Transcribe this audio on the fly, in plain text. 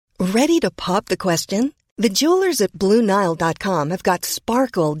Ready to pop the question? The jewelers at BlueNile.com have got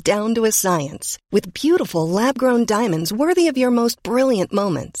sparkle down to a science with beautiful lab-grown diamonds worthy of your most brilliant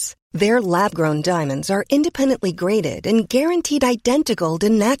moments. Their lab-grown diamonds are independently graded and guaranteed identical to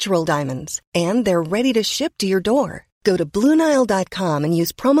natural diamonds, and they're ready to ship to your door. Go to BlueNile.com and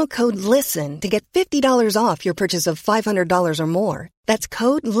use promo code LISTEN to get $50 off your purchase of $500 or more. That's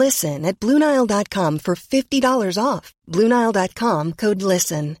code LISTEN at BlueNile.com for $50 off. BlueNile.com, code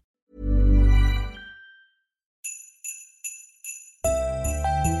LISTEN.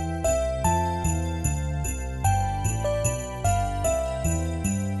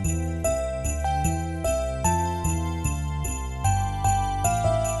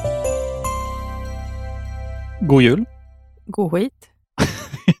 God jul. God skit.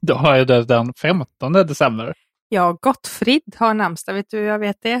 Idag är det den 15 december. Ja, Gottfrid har namnsdag, vet du, jag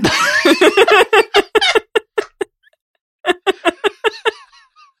vet det.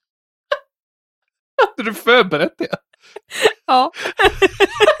 Hade du förberett det? Ja.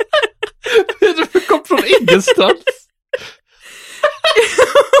 Du kom från ingenstans.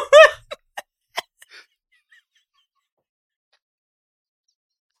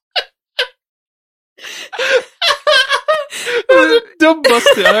 Det är det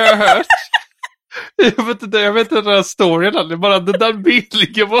dummaste jag har hört. Jag vet inte den här storyn. Det är bara den där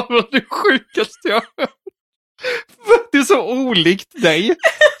bildliga var det sjukaste jag har hört. Det är så olikt dig.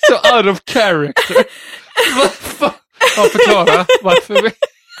 Så out of character. Varför? Ja, förklara varför vi...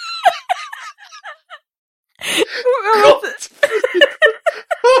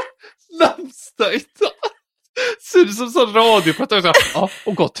 Namnsdag idag. Ser du som sån radiopratare? Ja,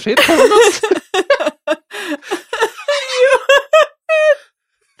 och Gottfrid har oss.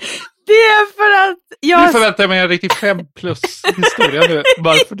 Det är för att jag... Nu förväntar jag mig en riktigt 5+ historia nu.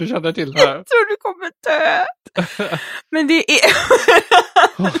 Varför du känner till det här. Jag tror du kommer dö. Men det är...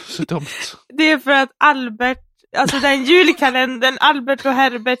 Så dumt. Det är för att Albert... Alltså den julkalendern, Albert och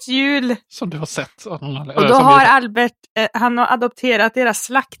Herberts jul. Som du har sett. Och då har Albert, han har adopterat deras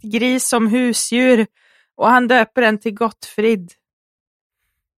slaktgris som husdjur. Och han döper den till Gottfrid.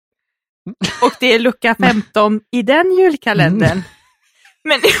 Och det är lucka 15 i den julkalendern.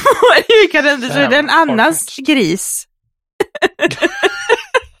 Men i vår julkalender så är det en annans gris.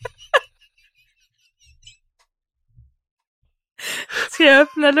 Ska jag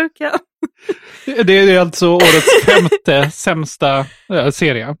öppna luckan? Det är alltså årets 5:e sämsta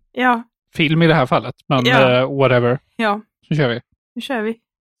serie. Ja. Film i det här fallet. Men whatever. Ja. Nu kör vi. Nu kör vi.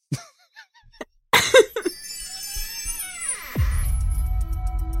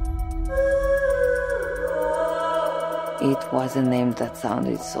 It was a name that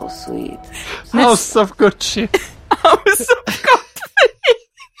sounded so sweet. House of Gucci. House of Gottfrid.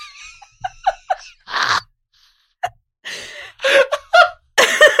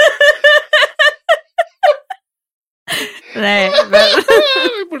 Nej, men...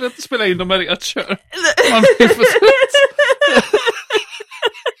 Vi borde inte spela in dem här rätt kör. Man blir för slut.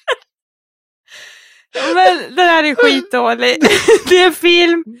 Men den här är skitdålig. Det är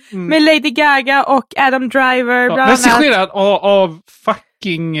film med Lady Gaga och Adam Driver bland annat. Regisserad av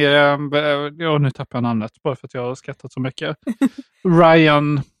fucking nu tappar jag namnet bara för att jag har skrattat så mycket.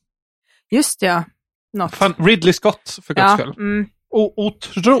 Ryan. Just ja. Ridley Scott för guds skull.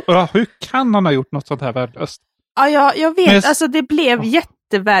 Hur kan han ha gjort något sånt här värdelöst? Ja, jag vet. Alltså det blev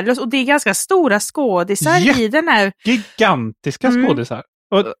jättevärdelöst och det är ganska stora skådisar i den här. Gigantiska skådisar.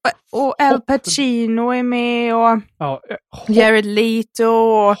 Och Al Pacino är med och Jared Leto.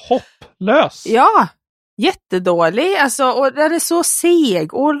 Hopplös. Ja, jättedålig. Alltså, och den är så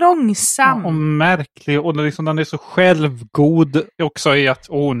seg och långsam. Ja, och märklig. Och den är så självgod också i att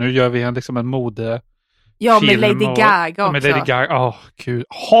nu gör vi en mode. Ja, med Lady Gaga också. Med Lady Gaga, gud.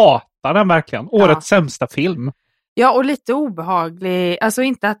 Hatar den verkligen. Årets sämsta film. Ja, och lite obehaglig. Alltså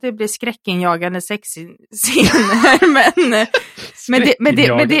inte att det blir skräckinjagande sexscener, men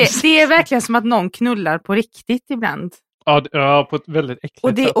det är verkligen som att någon knullar på riktigt ibland. Ja, på ett väldigt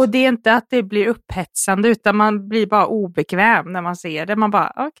äckligt sätt. Och det är inte att det blir upphetsande, utan man blir bara obekväm när man ser det. Man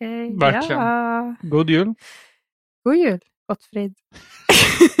bara, okej. Verkligen. Ja. God jul. God jul, Gottfrid.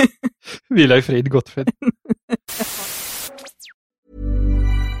 Vila i frid, Gottfrid.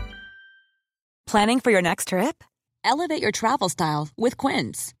 Planning for your next trip? Elevate your travel style with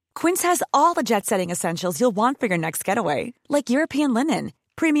Quince. Quince has all the jet-setting essentials you'll want for your next getaway, like European linen,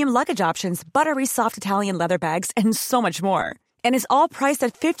 premium luggage options, buttery soft Italian leather bags, and so much more. And is all priced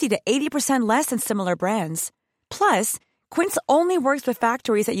at 50 to 80% less than similar brands. Plus, Quince only works with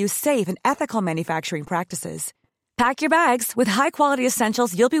factories that use safe and ethical manufacturing practices. Pack your bags with high-quality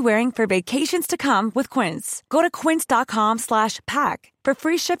essentials you'll be wearing for vacations to come with Quince. Go to quince.com/pack for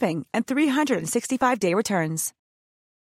free shipping and 365-day returns.